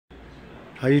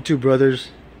How you two brothers?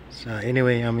 So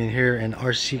anyway, I'm in here in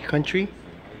RC country.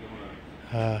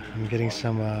 I'm getting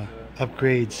some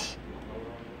upgrades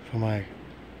for my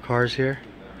cars here.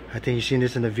 I think you've seen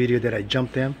this in the video that I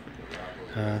jumped them.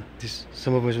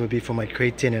 Some of them will be for my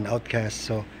Kraton and Outcast.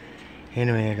 So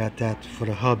anyway, I got that for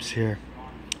the hubs here.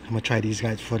 I'm gonna try these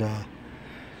guys for the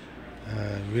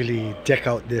really deck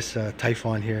out this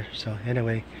Typhon here. So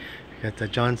anyway, got the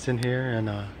Johnson here and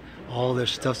all their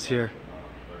stuff's here.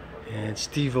 And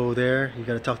Steve-O there, you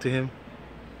gotta talk to him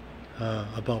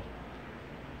about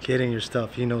getting your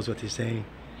stuff. He knows what he's saying.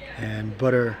 And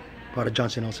Brother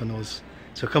Johnson also knows.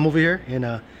 So come over here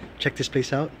and check this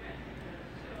place out.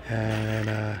 And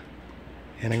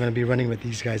I'm gonna be running with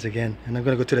these guys again. And I'm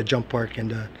gonna go to the jump park and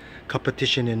the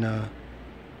competition in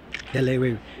LA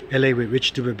with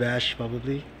Rich Duber Bash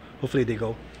probably. Hopefully they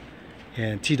go.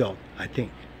 And T-Dog, I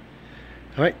think.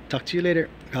 Alright, talk to you later.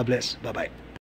 God bless. Bye-bye.